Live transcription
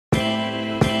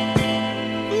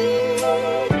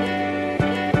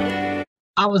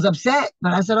I was upset,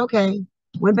 but I said, okay.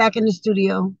 Went back in the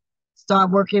studio,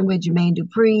 started working with Jermaine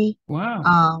Dupri, Wow.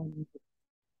 um,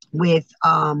 with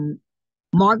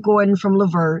Mark Gordon from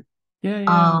Levert, Yeah,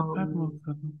 yeah.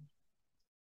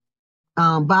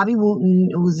 um, Bobby Wooten,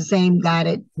 who was the same guy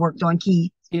that worked on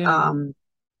Keith. Yeah. Um,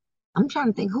 I'm trying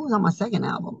to think who was on my second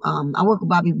album. I worked with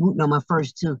Bobby Wooten on my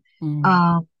first too. Mm.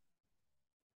 Um,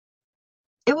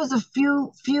 it was a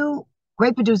few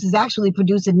great producers actually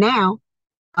producing now.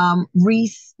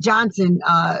 Reese Johnson,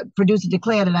 producer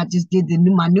Declare that I just did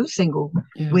my new single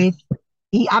Yeah. with.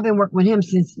 I've been working with him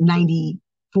since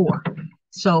 '94,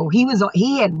 so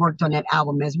he had worked on that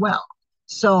album as well.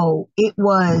 So it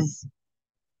was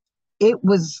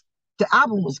the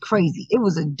album was crazy. It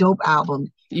was a dope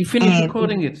album, You finished and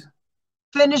recording it.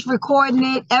 finished recording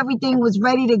it. Everything was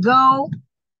ready to go,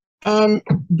 and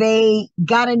they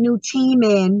got a new team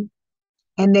in,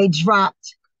 and they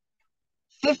dropped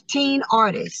 15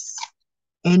 artists,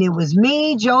 and it was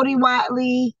me, Jody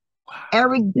Watley,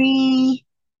 Eric B.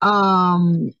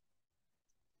 Um,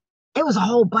 it was a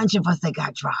whole bunch of us that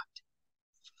got dropped.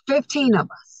 15 of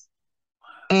us.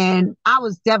 And I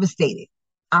was devastated.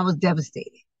 I was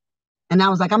devastated. And I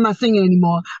was like, I'm not singing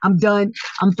anymore. I'm done.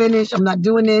 I'm finished. I'm not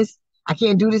doing this. I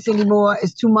can't do this anymore.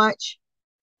 It's too much.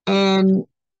 And,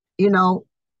 you know,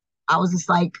 I was just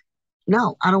like,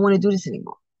 no, I don't want to do this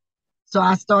anymore. So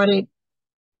I started,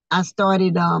 I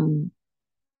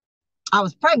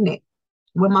was pregnant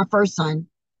with my first son.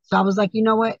 So I was like, you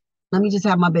know what? Let me just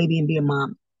have my baby and be a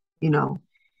mom, you know.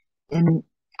 And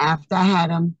after I had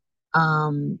him,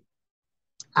 um,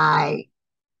 I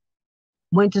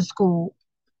went to school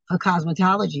for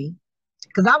cosmetology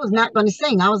because I was not going to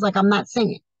sing. I was like, I'm not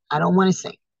singing. I don't want to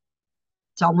sing.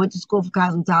 So I went to school for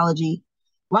cosmetology.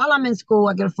 While I'm in school,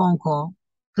 I get a phone call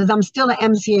because I'm still an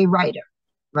MCA writer,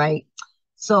 right?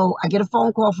 So I get a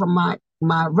phone call from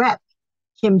my rep,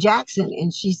 Kim Jackson,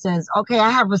 and she says, "Okay, I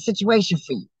have a situation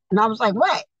for you." And I was like,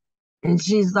 "What?" And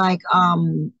she's like,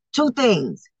 two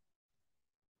things.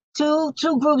 Two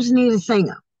groups need a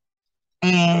singer,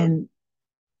 and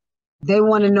they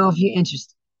want to know if you're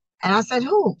interested." And I said,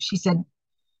 "Who?" She said,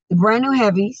 "The Brand New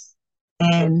Heavies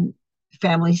and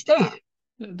Family Stand."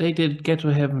 They did Get to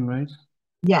Heaven, right?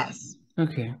 Yes.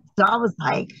 Okay. So I was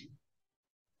like,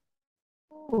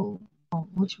 "Oh,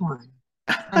 which one?"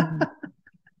 And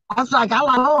I was like, "I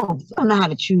like both. I don't know how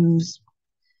to choose."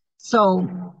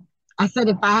 So I said,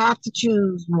 if I have to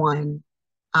choose one,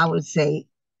 I would say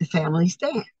The Family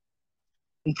Stand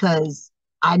because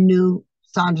I knew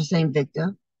Sandra St.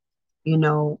 Victor. You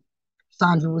know,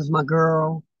 Sandra was my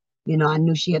girl. You know, I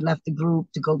knew she had left the group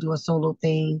to go do a solo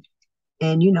thing.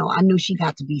 And, I knew she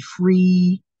got to be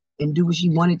free and do what she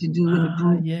wanted to do in the Ah,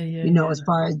 group, yeah, yeah, as yeah.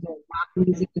 far as doing rock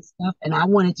music and stuff. And I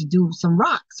wanted to do some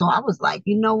rock. So I was like,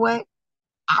 you know what?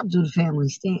 I'll do The Family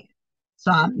Stand.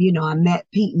 So I met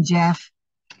Pete and Jeff.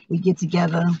 We get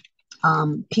together.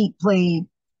 Pete played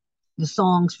the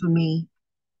songs for me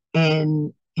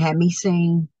and had me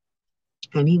sing.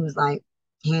 And he was like,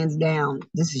 hands down,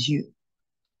 this is you.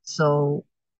 So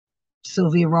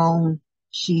Sylvia Rome,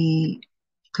 she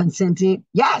consented.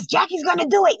 Yes, Jackie's gonna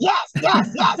do it. Yes,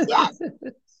 yes, yes, yes.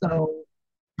 So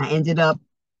I ended up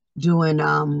doing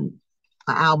an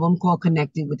album called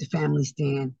Connected with the Family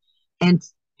Stand. And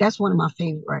that's one of my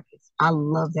favorite records. I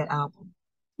love that album.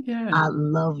 Yeah. I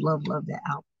love, love, love that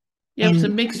album. Yeah, it was a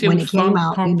And mixture when with it came funk,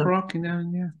 out, pop rock,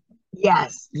 yeah.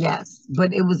 yes, yes.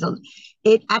 But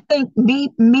I think me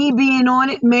being on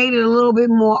it made it a little bit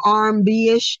more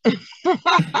R&B-ish.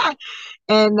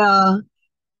 and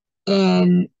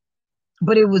and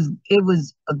but it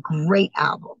was a great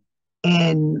album.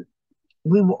 And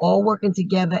we were all working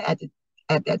together at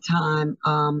that time.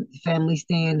 Family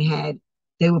Stand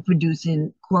they were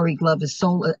producing Corey Glover's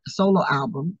solo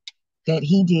album that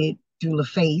he did through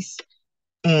LaFace.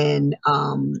 And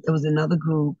there was another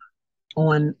group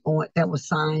on that was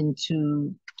signed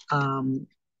to um,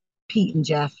 Pete and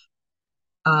Jeff.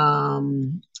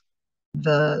 Um,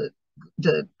 the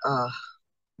the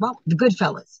the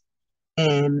Goodfellas,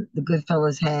 and the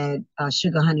Goodfellas had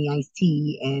Sugar Honey Iced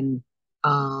Tea and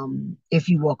If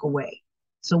You Walk Away.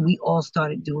 So we all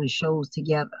started doing shows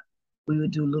together. We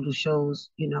would do little shows,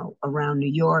 around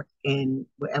New York and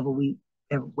wherever we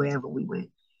went.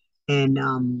 And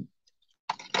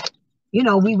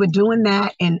we were doing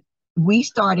that, and we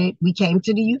came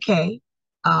to the UK.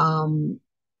 Um,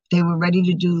 they were ready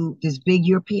to do this big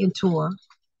European tour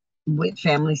with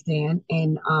Family Stand,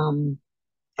 and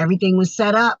everything was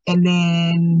set up, and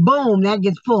then boom, that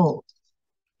gets pulled.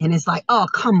 And it's like, oh,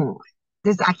 come on.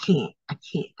 I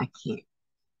can't.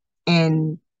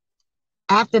 And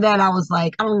after that, I was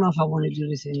like, I don't know if I want to do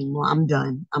this anymore. I'm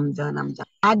done. I'm done. I'm done.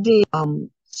 I did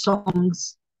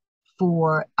songs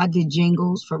I did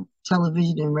jingles for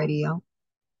television and radio.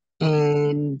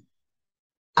 And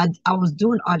I was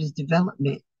doing artist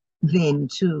development then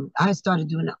too. I started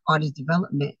doing artist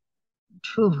development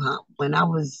when I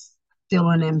was still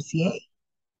on MCA.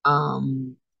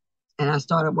 And I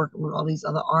started working with all these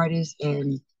other artists,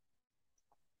 and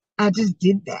I just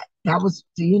did that. That was,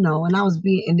 and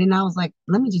and then I was like,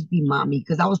 let me just be mommy,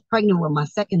 because I was pregnant with my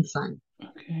second son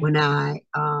Okay.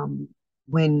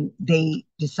 when they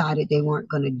decided they weren't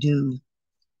going to do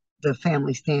the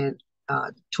family stand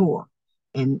tour,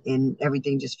 and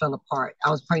everything just fell apart. I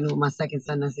was pregnant with my second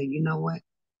son. I said, you know what?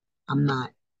 I'm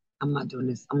not doing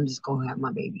this. I'm just gonna have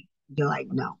my baby. They're like,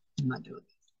 no, I'm not doing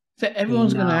this. So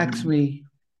everyone's And going to ask me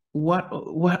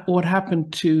what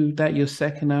happened to your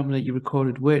second album that you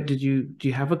recorded? Where do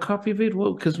you have a copy of it?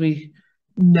 Well, because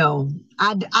no,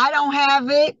 I don't have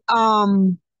it.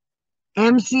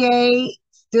 MCA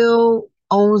still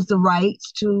owns the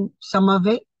rights to some of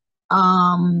it.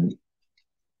 I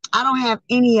don't have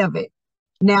any of it.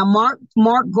 Now,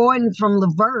 Mark Gordon from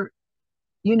Levert,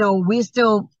 we're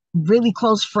still really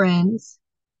close friends.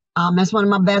 That's one of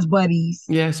my best buddies.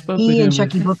 Yeah, I spoke with He and him.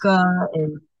 Chuckii Booker,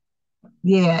 and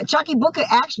yeah, Chuckii Booker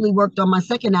actually worked on my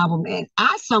second album, and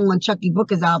I sung on Chuckii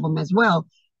Booker's album as well,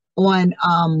 on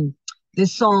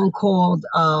this song called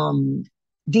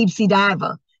Deep Sea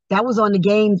Diver. That was on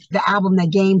the album that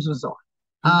Games was on.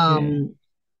 Okay.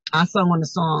 I sung on the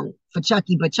song for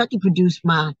Chuckii, but Chuckii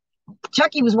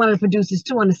was one of the producers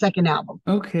too on the second album.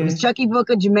 It was Okay. Chuckii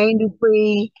Booker, Jermaine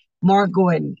Dupri, Marc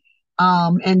Gordon,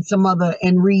 and some other,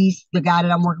 and Reese, the guy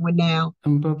that I'm working with now,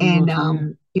 And Bobby and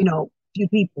Wilson, a few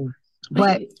people.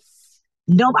 But yeah.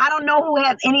 no, I don't know who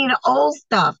has any of the old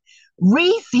stuff.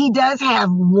 Reese, he does have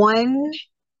one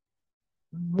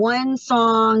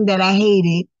song that I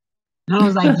hated. And I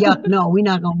was like, yuck, no, we're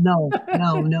not gonna no.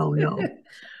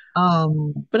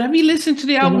 But have you listened to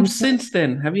the And album then since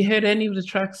then? Have you heard any of the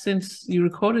tracks since you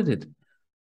recorded it?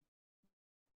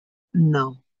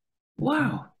 no.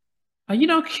 Wow. Are you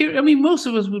not curious? I mean, most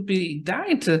of us would be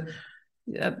dying to.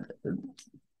 Uh,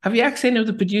 have you asked any of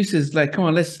the producers, like, come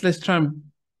on, let's try and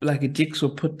like a jigsaw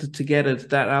put together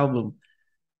that album?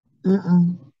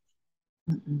 Mm-mm.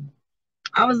 Mm-mm.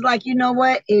 I was like, you know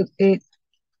what? It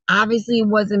obviously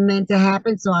wasn't meant to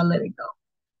happen, so I let it go.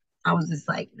 I was just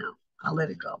like, no, I'll let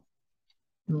it go.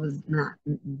 It was not.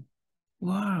 Mm-mm.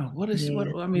 Wow, what is what?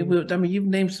 Yeah. I mean, you've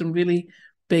named some really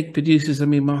big producers. I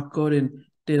mean, Marc Gordon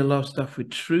did a lot of stuff with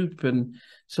Troop, and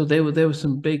so there were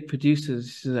some big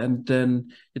producers. And then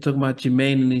you're talking about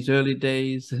Jermaine in his early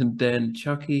days, and then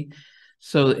Chuckii.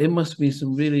 So it must be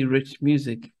some really rich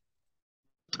music.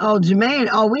 Oh, Jermaine.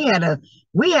 Oh, we had a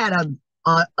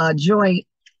joint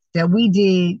that we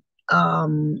did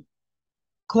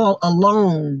called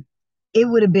Alone. It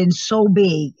would have been so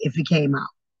big if it came out.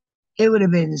 It would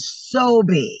have been so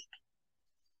big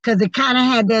because it kind of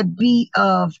had that beat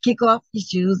of kick off your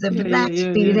shoes and Yeah, yeah, relax yeah,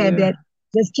 your feet. yeah, It had yeah, that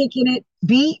just kicking it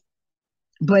beat,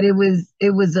 but it was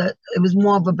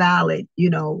more of a ballad, yeah,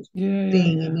 yeah,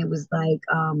 thing. yeah. And it was like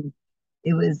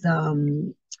it was let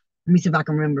me see if I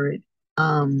can remember it.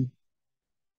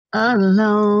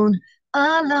 Alone,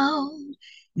 alone,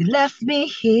 you left me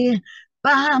here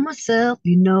by myself.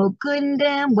 Good and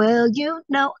damn well,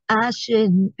 I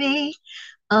shouldn't be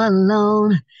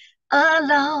alone,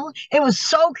 alone. It was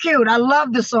so cute. I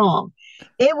love the song.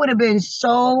 It would have been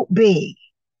so big,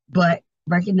 but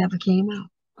record never came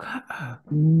out.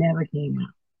 Never came out.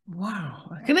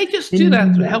 Wow. Can they just It do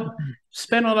that to never help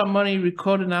spend all that money,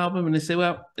 record an album, and they say,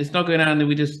 well, it's not going out, and then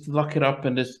we just lock it up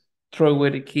and just throw away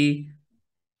the key?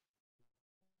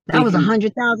 That They was a can.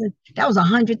 hundred thousand. That was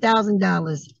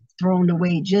 $100,000 thrown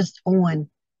away just on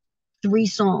 3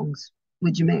 songs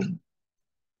with Jermaine.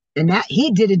 And that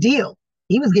he did a deal.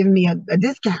 He was giving me a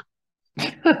discount.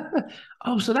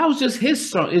 Oh, so that was just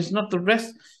his song. It's not the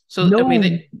rest. So I mean,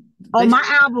 No. Oh, they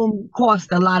my album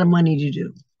cost a lot of money to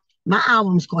do. My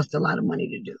albums cost a lot of money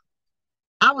to do.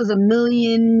 I was a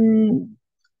million,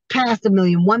 past a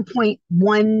million,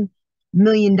 $1.1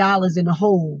 million in the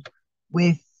hole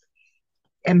with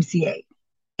MCA.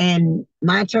 And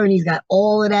my attorneys got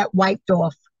all of that wiped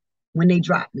off when they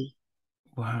dropped me.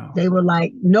 Wow. They were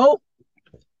like, nope.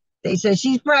 They said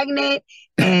she's pregnant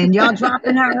and y'all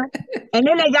dropping her. And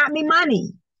then they got me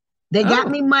money. They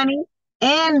got me Oh, money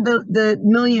and the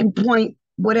million point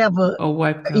whatever oh,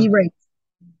 wiped out. erase.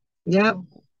 Yep.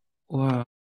 Wow.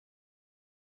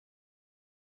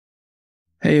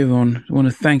 Hey everyone, I want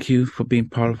to thank you for being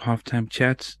part of Halftime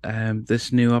Chats.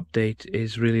 This new update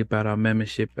is really about our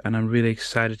membership, and I'm really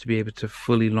excited to be able to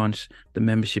fully launch the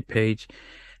membership page.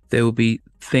 There will be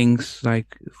things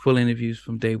like full interviews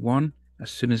from day one.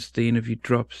 As soon as the interview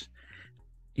drops,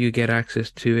 you get access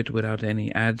to it without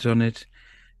any ads on it.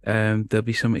 There'll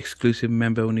be some exclusive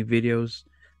member-only videos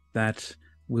that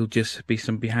will just be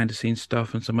some behind-the-scenes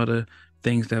stuff and some other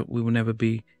things that we will never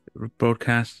be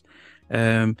broadcast.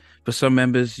 For some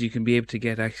members, you can be able to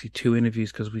get actually two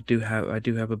interviews because I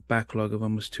do have a backlog of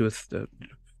almost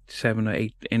 7 or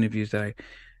 8 interviews that I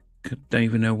don't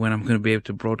even know when I'm going to be able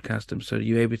to broadcast them. So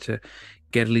you're able to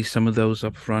get at least some of those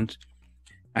up front,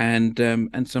 and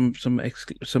some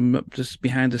just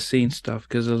behind the scenes stuff,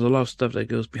 because there's a lot of stuff that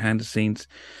goes behind the scenes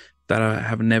that I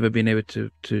have never been able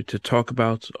to talk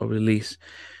about or release.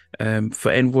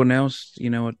 For anyone else, you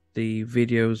know what, the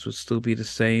videos will still be the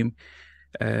same,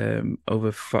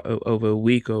 over a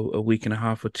week or a week and a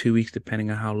half or 2 weeks,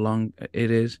 depending on how long it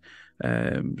is.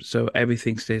 So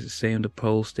everything stays the same. The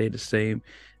polls stay the same.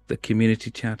 The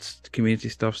community chats, the community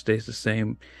stuff stays the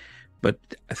same. But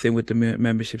I think with the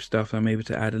membership stuff, I'm able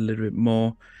to add a little bit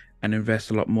more and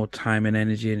invest a lot more time and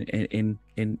energy in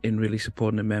really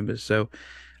supporting the members. So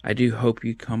I do hope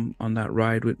you come on that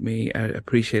ride with me. I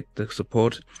appreciate the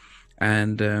support,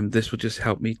 and this will just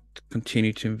help me to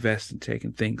continue to invest in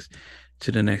taking things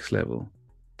to the next level.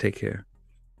 Take care.